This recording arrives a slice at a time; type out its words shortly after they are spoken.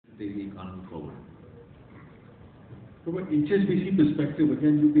take the economy forward. From an HSBC perspective,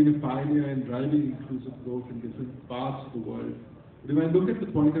 again, you've been a pioneer in driving inclusive growth in different parts of the world. But if I look at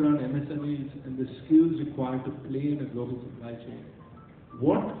the point around MSMEs and the skills required to play in a global supply chain,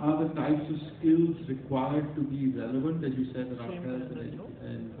 what are the types of skills required to be relevant, as you said, around health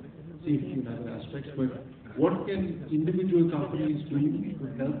and safety and other aspects, but what can individual companies do to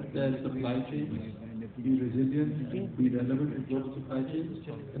help their supply chains be resilient and be relevant in global supply chains?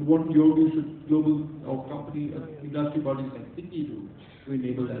 And what your view should global or company, industry bodies like FICCI do to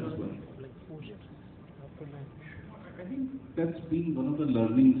enable that as well? I think that's been one of the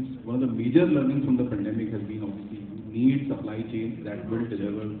learnings, one of the major learnings from the pandemic has been obviously you need supply chains that will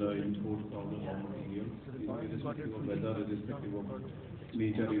deliver the inputs of the raw materials, irrespective of weather, irrespective of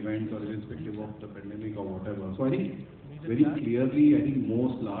major events, or irrespective of the pandemic or whatever. So I think very clearly, I think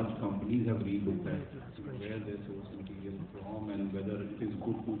most large companies have relooked at where they source material from and whether it is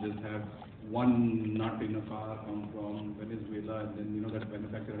good to just have one nut in a car come from Venezuela and then that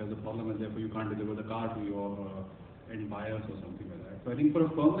manufacturer has a problem and therefore you can't deliver the car to your end buyers or something like that. So I think for a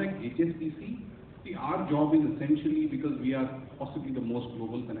firm like HSBC, our job is essentially, because we are possibly the most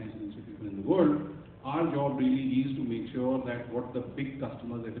global financial institution in the world, our job really is to make sure that what the big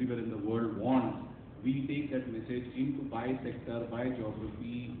customers everywhere in the world want, we take that message into by sector, by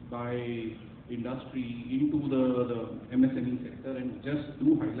geography, by industry, into the MSME sector, and just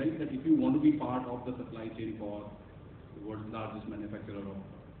do highlight that if you want to be part of the supply chain for the world's largest manufacturer of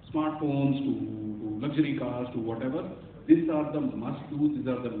smartphones to luxury cars to whatever, these are the must-dos, these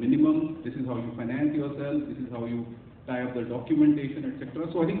are the minimum, this is how you finance yourself, this is how you tie up the documentation, etc.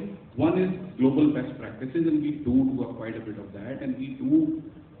 So I think one is global best practices, and we do quite a bit of that, and we do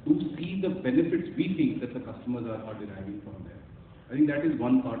see the benefits we think that the customers are deriving from there. I think that is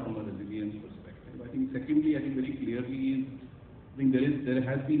one part from a resilience perspective. I think secondly, I think very clearly is, I think there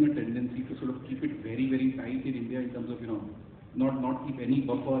has been a tendency to sort of keep it very, very tight in India in terms of, not keep any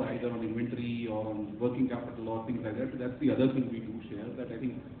buffer either on inventory or on working capital or things like that. So that's the other thing we do share, that I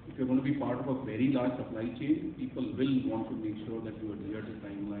think if you're going to be part of a very large supply chain, people will want to make sure that you adhere to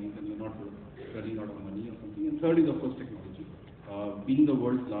timelines and you're not running out of money or something. And third is, of course, technology. Being the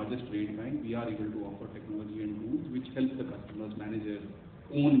world's largest trade bank, we are able to offer technology and tools which help the customers manage their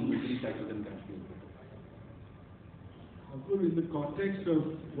own inventory cycle and cash flow. In the context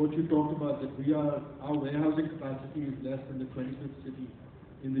of what you talked about, that our warehousing capacity is less than the 25th city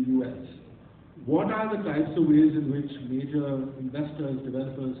in the US. What are the types of ways in which major investors,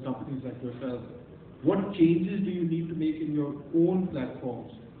 developers, companies like yourself, what changes do you need to make in your own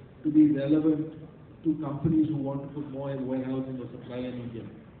platforms to be relevant to companies who want to put more in warehousing or supply in India?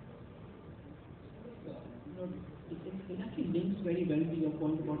 It actually links very well to your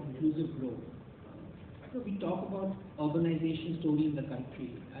point about inclusive growth. So we talk about urbanization story in the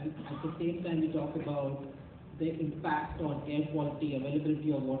country, and at the same time we talk about the impact on air quality,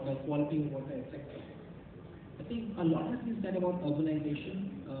 availability of water, quality of water, etc. I think a lot has been said about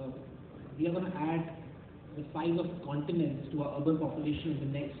urbanization. We are going to add the size of continents to our urban population in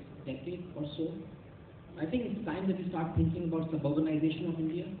the next decade or so. I think it's time that we start thinking about suburbanization of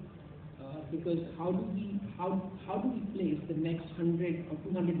India, because how do we place the next 100 or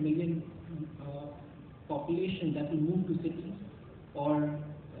 200 million population that will move to cities, or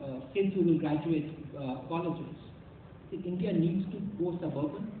kids who will graduate colleges? India needs to go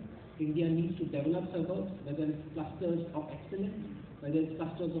suburban. India needs to develop suburbs, whether it's clusters of excellence, whether it's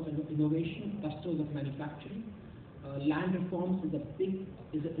clusters of innovation, clusters of manufacturing. Land reforms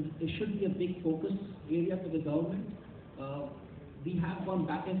should be a big focus area for the government. We have gone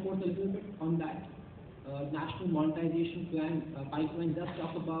back and forth a little bit on that. National monetization plan pipeline does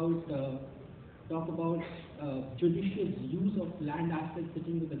talk about judicious use of land assets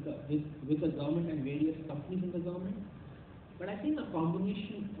sitting with the government and various companies in the government. But I think a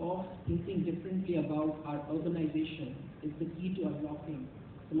combination of thinking differently about our urbanization is the key to unlocking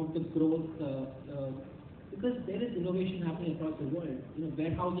some of the growth, because there is innovation happening across the world.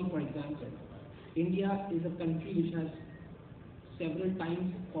 Warehousing, for example. India is a country which has several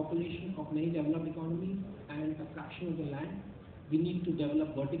times population of many developed economies and a fraction of the land. We need to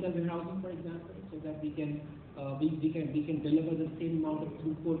develop vertical warehousing, for example, so that we can deliver the same amount of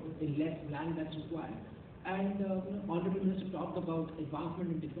throughput in less land that's required. And Honorable Minister talked about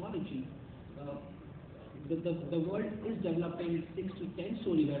advancement in technology. The world is developing 6 to 10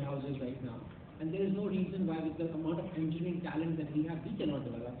 story warehouses right now, and there is no reason why, with the amount of engineering talent that we have, we cannot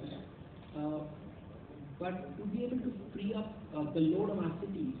develop this. But to be able to free up the load on our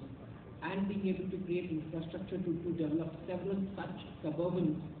cities and being able to create infrastructure to develop several such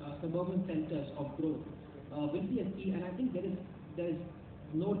suburban centers of growth will be a key. And I think there is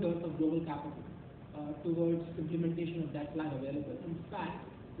no dearth of global capital towards implementation of that plan available. In fact,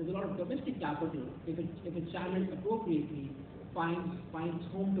 there's a lot of domestic capital, if it's channeled appropriately, finds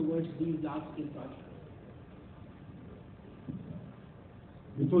home towards these large-scale projects.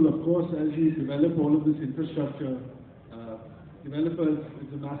 Because of course, as you develop all of this infrastructure, developers,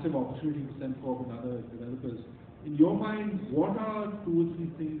 it's a massive opportunity to send forward other developers. In your mind, what are 2 or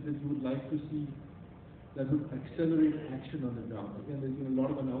 3 things that you would like to see that would accelerate action on the ground? Again, there's been a lot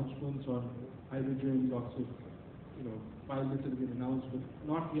of announcements on hydrogen, lots of pilots that have been announced, but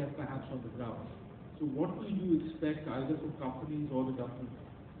not yet perhaps on the ground. So what will you expect either from companies or the government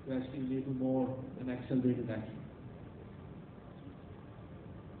to actually enable more and accelerated action?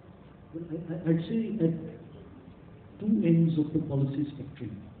 Well, I'd say at 2 ends of the policy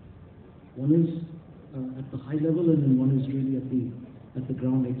spectrum. One is at the high level, and then one is really at the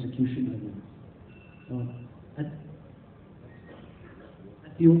ground execution level. At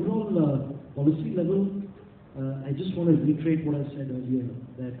the overall policy level, I just want to reiterate what I said earlier,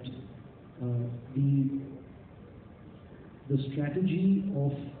 that the strategy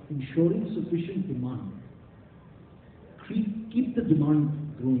of ensuring sufficient demand, keep the demand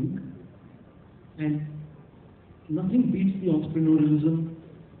growing, and nothing beats the entrepreneurialism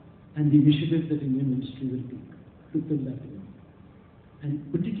and the initiative that Indian industry will take to fill that demand.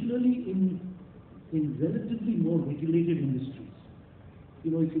 And particularly in relatively more regulated industries.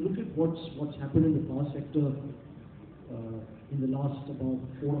 You know, if you look at what's happened in the power sector in the last about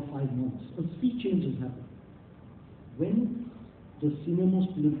 4 or 5 months, a sea change has happened. When the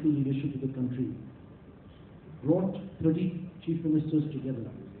senior-most political leadership of the country brought 30 chief ministers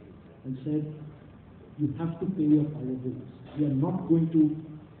together and said, you have to pay your power bills. We are not going to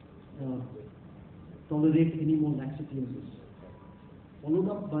tolerate any more laxity on this. Followed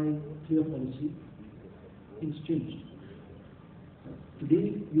up by clear policy, things changed.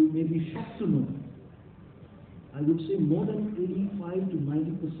 Today, you may be shocked to know, I would say more than 85 to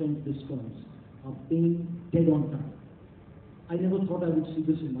 90% discounts are paying dead on time. I never thought I would see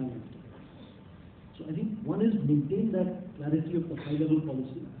this in my lifetime. So I think one is maintain that clarity of the high-level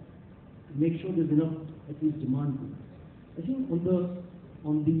policy, make sure there's enough at least demand. I think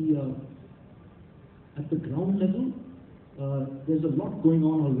at the ground level, there's a lot going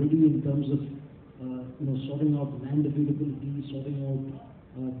on already in terms of sorting out land availability, sorting out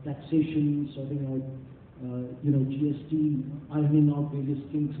taxation, sorting out GST, ironing out various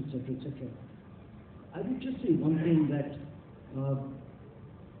kinks, etc., etc. I would just say one thing that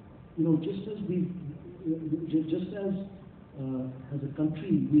as a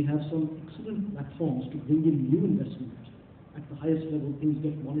country, we have some excellent platforms to bring in new investment at the highest level. Things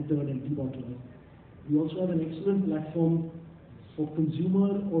get monitored and debottlenecked. We also have an excellent platform for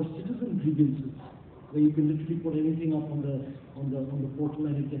consumer or citizen grievances, where you can literally put anything up on the portal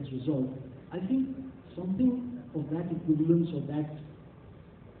and it gets resolved. I think something of that equivalence or that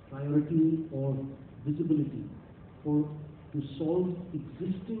priority or visibility to solve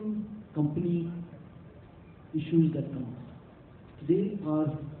existing company issues that come up. Today, our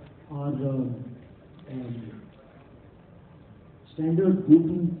standard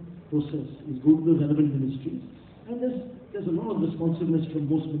go-to process is go to the relevant ministries, and there's a lot of responsiveness from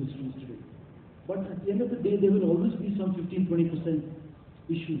most ministries today. But at the end of the day, there will always be some 15-20%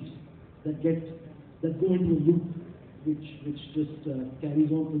 issues that go into a loop, which just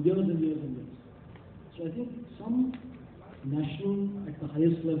carries on for years and years and years. So I think some national, at the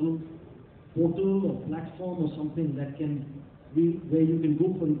highest level, portal or platform or something that can where you can go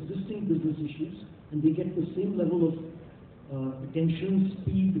for existing business issues and they get the same level of attention,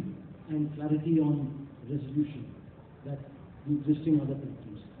 speed, and clarity on resolution that the existing other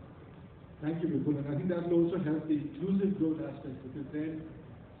platforms. Thank you, Vipul. And I think that will also help the inclusive growth aspect, because then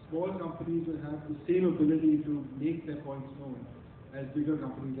small companies will have the same ability to make their points known as bigger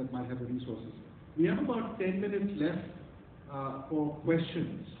companies that might have the resources. We have about 10 minutes left for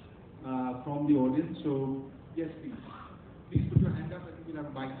questions from the audience. So, yes, please. Please put your hand up. I think we'll have a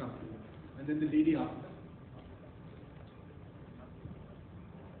mic up here. And then the lady after that.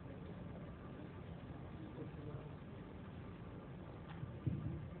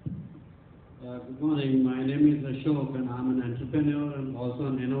 Good morning. My name is Ashok and I'm an entrepreneur and also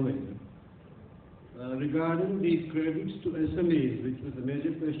an innovator. Regarding the credits to SMEs, which was a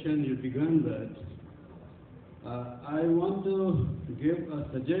major question you began with, I want to give a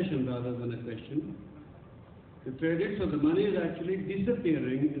suggestion rather than a question. The credits or the money is actually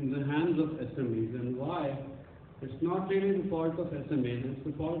disappearing in the hands of SMEs, and why? It's not really the fault of SMEs, it's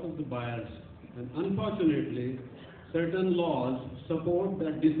the fault of the buyers. And unfortunately, certain laws support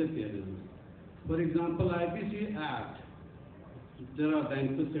that disappearance. For example, IPC Act there are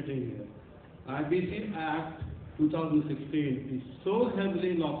bankers sitting here. IBC Act 2016 is so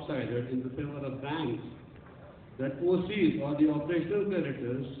heavily lopsided in the favor of banks that OCs or the operational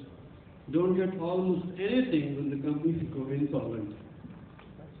creditors don't get almost anything when the companies go insolvent.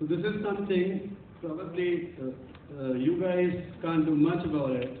 So this is something probably you guys can't do much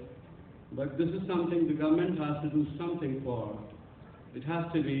about it, but this is something the government has to do something for. It has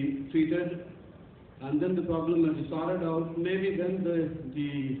to be treated, and then the problem will be sorted out. Maybe then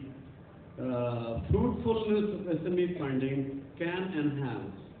the fruitfulness of SME funding can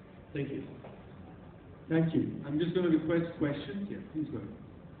enhance. Thank you. Thank you. I'm just going to request questions. Yeah, please go ahead.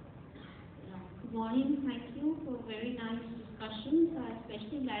 Good morning. Thank you for very nice discussions. I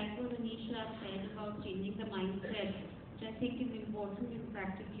especially like what Anisha said about changing the mindset, which I think is important in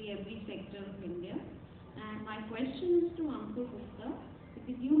practically every sector of India. And my question is to Ankur Gupta,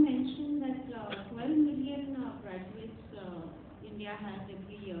 because you mentioned that 12 million graduates India has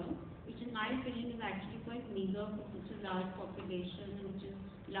every year, which in my opinion is actually quite meager for such a large population, and which is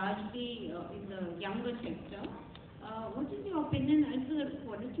largely in the younger sector. What is your opinion as to the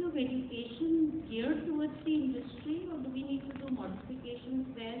quality of education geared towards the industry, or do we need to do modifications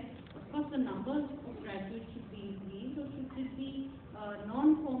there? Of course, the numbers of graduates should be increased, or should it be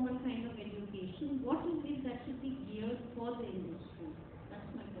non-formal kind of education? What is it that should be geared for the industry? That's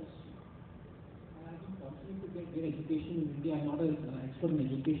my question. I've been fortunate to get great education in India. I'm not an expert in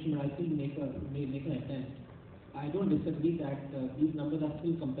education, but I still make an attempt. I don't disagree that these numbers are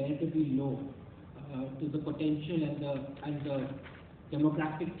still comparatively low to the potential and the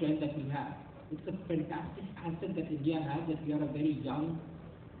demographic trend that we have. It's a fantastic asset that India has, that we are a very young,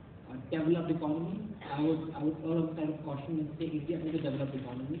 developed economy. I would err on the side of caution and say India is a developed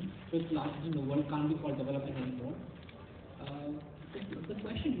economy. So it's largely in the world can't be called developing anymore. The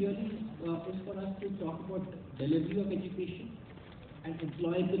question really is for us to talk about delivery of education and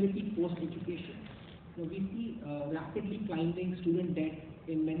employability post-education. So we see rapidly climbing student debt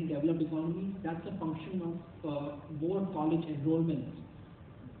in many developed economies. That's a function of more college enrollments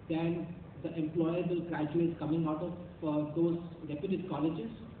than the employable graduates coming out of those reputed colleges.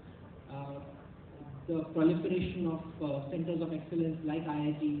 The proliferation of centers of excellence like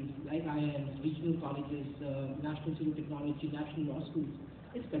IITs, like IIMs, regional colleges, National Institute of Technology, national law schools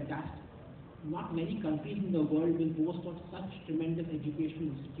is fantastic. Not many countries in the world will boast of such tremendous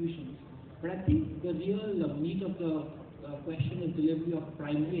educational institutions. But I think the real meat of the question is delivery of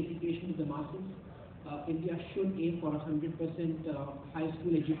primary education to the masses. India should aim for 100% high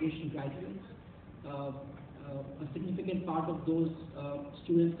school education graduates. A significant part of those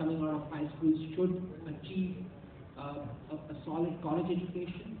students coming out of high schools should achieve a solid college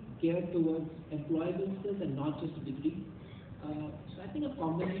education geared towards employable skills and not just a degree. So I think a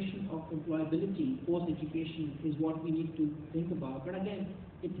combination of employability post-education is what we need to think about. But again,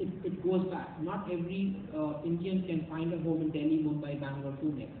 it goes back. Not every Indian can find a home in Delhi, Mumbai, Bangalore,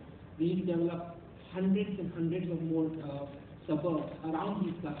 Pune. We need to develop hundreds and hundreds of more suburbs around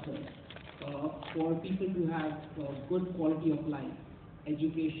these clusters for people to have good quality of life,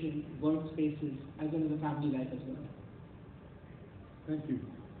 education, workspaces, as well as a family life as well. Thank you.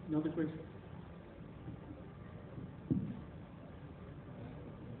 Another question?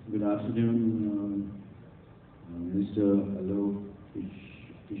 Good afternoon, Mr. Alok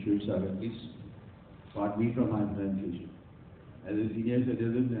Kishore Sagar. Please pardon me from my pronunciation. As a senior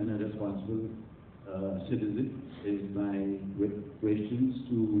citizen and a responsible citizen, is my questions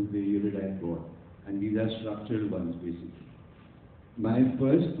to the Unidad Board, and these are structural ones basically. My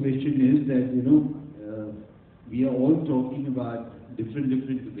first question is that we are all talking about different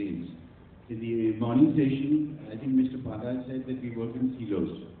domains. In the morning session, I think Mr. Pagal said that we work in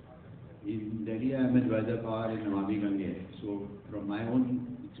silos. In Delhi, I am at Vajra Power and Namami Gange. So from my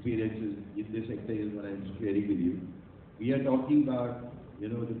own experiences in this sector is what I am sharing with you. We are talking about, the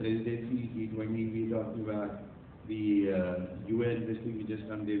presidency, G20, we are talking about the UN, this thing we just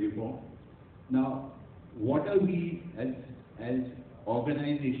done day before. Now, what are we, as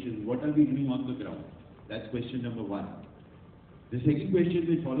organizations, what are we doing on the ground? That's question number one. The second question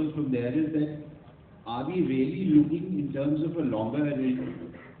that follows from there is that, are we really looking in terms of a longer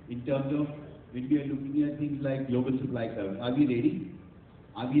arrangement, in terms of when we are looking at things like global supply curves? Are we ready?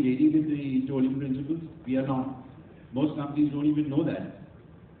 Are we ready with the tolling principles? We are not. Most companies don't even know that.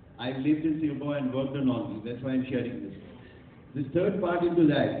 I've lived in Singapore and worked on all these. That's why I'm sharing this. The third part into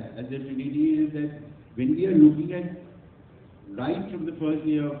that, as a trinity, is that when we are looking at right from the first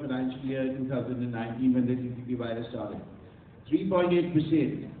year of financial year 2019, when the TCP virus started,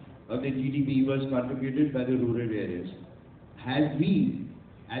 3.8% of the GDP was contributed by the rural areas. Has we,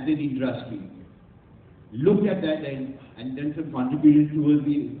 as an industry, looked at that and and then some contribution towards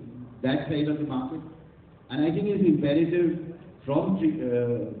that side of the market. And I think it's imperative from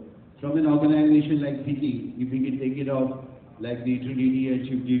an organization like FICCI, if we can take it off like the Trinity and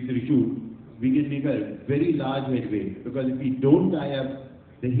Shivji Trishul, we can make a very large headway. Because if we don't tie up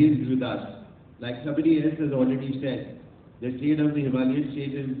the hills with us, like somebody else has already said, the state of the Himalayan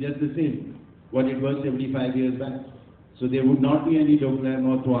state is just the same what it was 75 years back. So there would not be any Doklam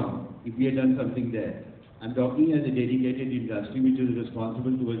or Thuang if we had done something there. I'm talking as a dedicated industry which is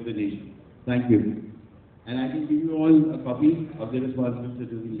responsible towards the nation. Thank you. And I can give you all a copy of the responsible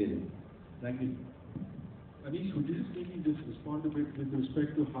citizen letter. Thank you. Anish, would you just maybe just respond a bit with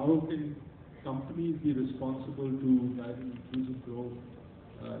respect to how can companies be responsible to driving inclusive growth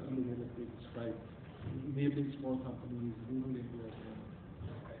in the way that they describe, enabling small companies, rural India?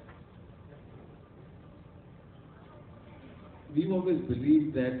 We've always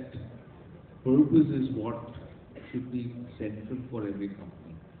believed that purpose is what should be central for every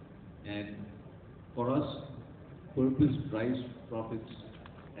company. And for us, purpose drives profits,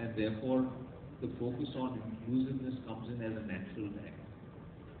 and therefore the focus on inclusiveness comes in as a natural act.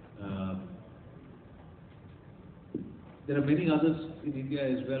 There are many others in India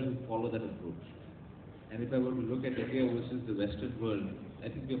as well who follow that approach. And if I were to look at India versus the Western world, I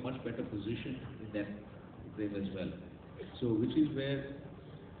think we are much better positioned in that frame as well. So, which is where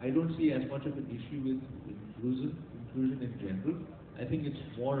I don't see as much of an issue with inclusion in general. I think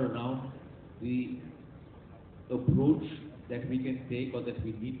it's more around the approach that we can take or that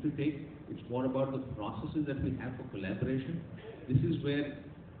we need to take. It's more about the processes that we have for collaboration. This is where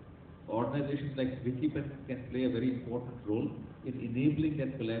organizations like FICCI can play a very important role in enabling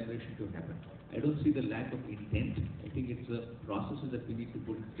that collaboration to happen. I don't see the lack of intent. I think it's the processes that we need to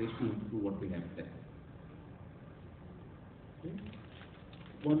put in place to improve what we have there. Okay.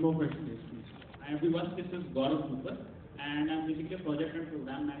 One more question, yes, please. Hi everyone, this is Gaurav Cooper, and I'm basically a project and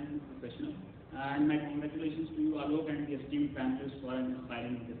program management professional. And my congratulations to you, Alok, and the esteemed panelists for an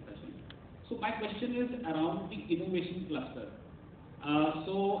inspiring discussion. So my question is around the innovation cluster.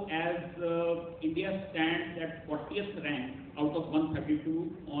 So as India stands at 40th rank out of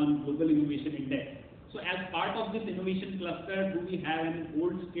 132 on Global Innovation Index. So as part of this innovation cluster, do we have any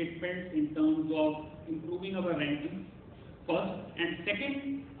bold statements in terms of improving our ranking? First, and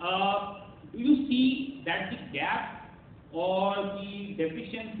second, do you see that the gap or the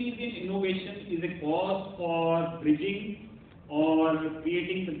deficiencies in innovation is a cause for bridging or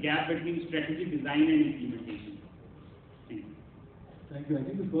creating the gap between strategy, design and implementation? Thank you. Thank you. I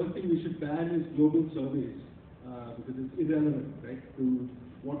think the first thing we should ban is global surveys because it's irrelevant, right? To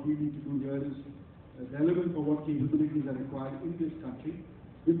what we need to do here is relevant for what capabilities are required in this country.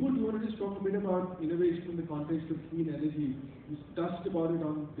 Vipul, do you want to just talk a bit about innovation in the context of clean energy? You touched about it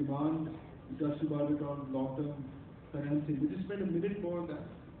on demand, you touched about it on long-term financing. Would you spend a minute more on that?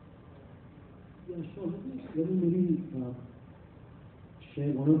 Yeah, sure. Let me maybe share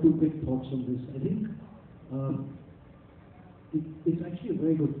one or two quick thoughts on this. I think it's actually a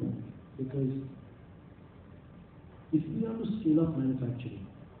very good point, because if we are to scale up manufacturing,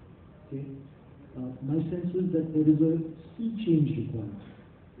 okay, my sense is that there is a sea change required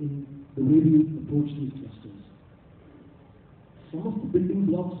in the way we approach these clusters. Some of the building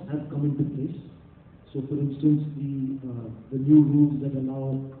blocks have come into place. So, for instance, the new rules that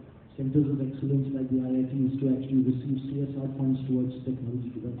allow centers of excellence like the IITs to actually receive CSR funds towards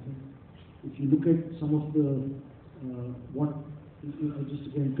technology development. If you look at some of the just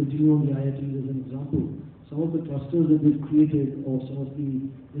again continue on the IITs as an example, some of the clusters that they've created or some of the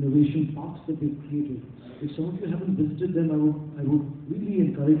innovation parks that they've created. If some of you haven't visited them, I would really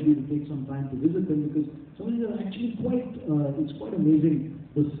encourage you to take some time to visit them, because some of these are actually it's quite amazing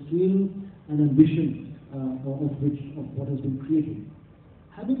the scale and ambition of what has been created.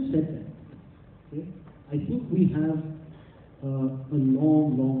 Having said that, okay, I think we have a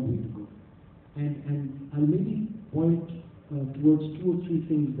long way to go, and I'll maybe point towards 2 or 3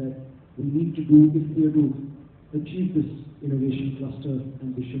 things that we need to do if we are to achieve this innovation cluster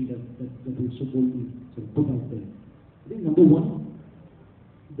ambition that we've so boldly sort of put out there. I think number 1,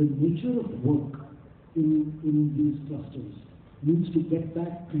 the nature of work in these clusters needs to get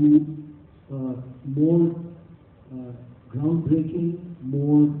back to more groundbreaking,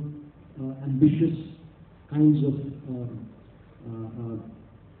 more ambitious kinds of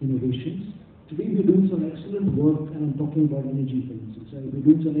innovations. Today we're doing some excellent work, and I'm talking about energy, for instance. We're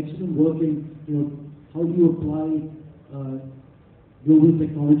doing some excellent work in, how do you apply global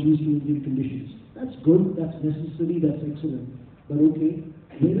technologies to Indian conditions. That's good, that's necessary, that's excellent. But okay,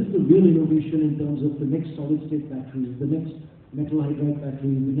 where is the real innovation in terms of the next solid-state batteries, the next metal hydride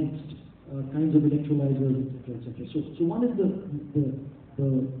batteries, the next kinds of electrolyzers, etc., etc. So one is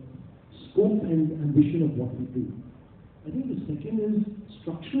the scope and ambition of what we do. I think the second is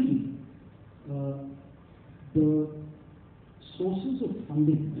structurally the sources of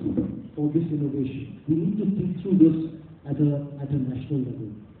funding for this innovation. We need to think through this at a national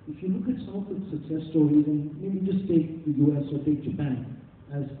level. If you look at some of the success stories, and maybe just take the US or take Japan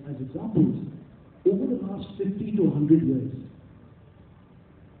as examples, over the last 50 to 100 years,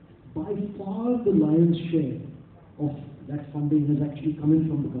 by far the lion's share of that funding has actually come in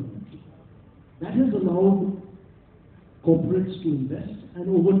from the government. That has allowed corporates to invest, and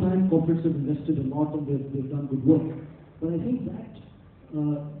over time corporates have invested a lot and they've done good work. But I think that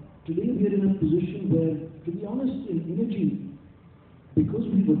today we are in a position where, to be honest, in energy, because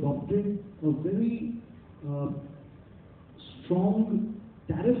we've adopted a very strong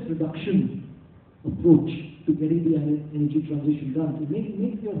tariff reduction approach to getting the energy transition done, to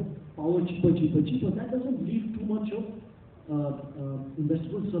make your power cheaper, that doesn't leave too much of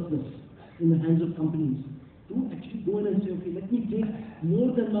investable surplus in the hands of companies to actually go in and say, okay, let me take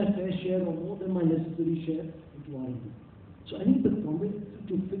more than my fair share or more than my necessary share into R&D. So I think the comment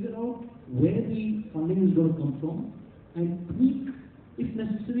to figure out where the funding is going to come from and tweak, if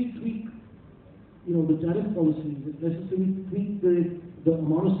necessary, the tariff policies, if necessary, tweak the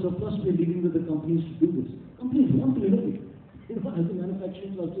amount of surplus we're leaving with the companies to do this. Companies want to innovate. As the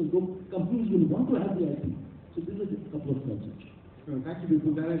manufacturing clusters go, companies will want to have the IP. So these are just a couple of thoughts. Thank you,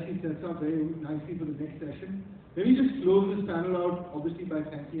 Vipul. That actually sets up very nicely for the next session. Let me just close this panel out, obviously, by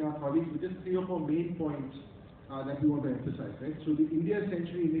thanking our colleagues with just 3 or 4 main points that we want to emphasize, right? So the India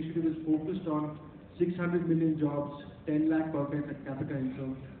Century Initiative is focused on 600 million jobs, 10 lakh per capita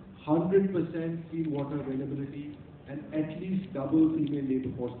income, 100% clean water availability, and at least double female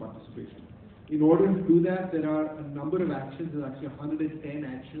labor force participation. In order to do that, there are a number of actions. There are actually 110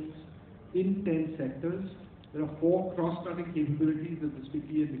 actions in 10 sectors. There are 4 cross-cutting capabilities that the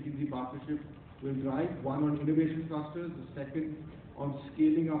FICCI and McKinsey partnership will drive. One on innovation clusters, the second on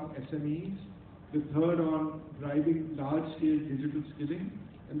scaling up SMEs, the third on driving large-scale digital skilling,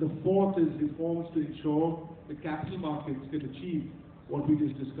 and the fourth is reforms to ensure the capital markets can achieve what we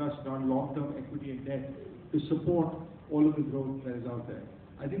just discussed on long-term equity and debt to support all of the growth that is out there.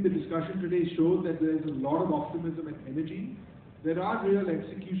 I think the discussion today shows that there is a lot of optimism and energy. There are real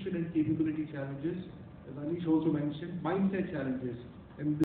execution and capability challenges, as Anish also mentioned, mindset challenges, and